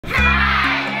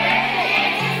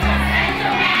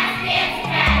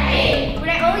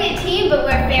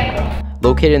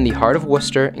Located in the heart of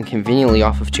Worcester and conveniently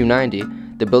off of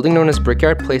 290, the building known as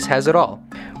Brickyard Place has it all.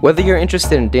 Whether you're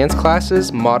interested in dance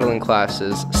classes, modeling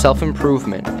classes,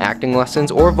 self-improvement, acting lessons,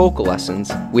 or vocal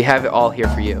lessons, we have it all here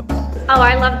for you. Oh,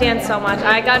 I love dance so much.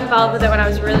 I got involved with it when I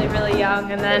was really, really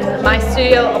young, and then my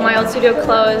old studio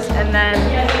closed, and then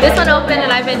this one opened,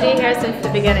 and I've been here since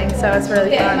the beginning, so it's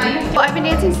really fun. Well, I've been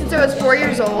dancing since I was 4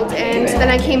 years old, and then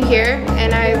I came here,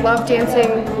 and I love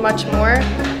dancing much more,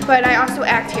 but I also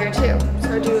act here too,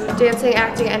 so I do dancing,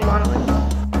 acting, and modeling.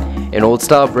 An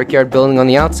old-style brickyard building on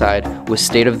the outside with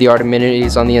state-of-the-art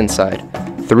amenities on the inside.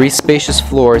 3 spacious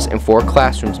floors and 4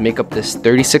 classrooms make up this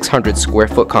 3,600 square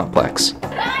foot complex.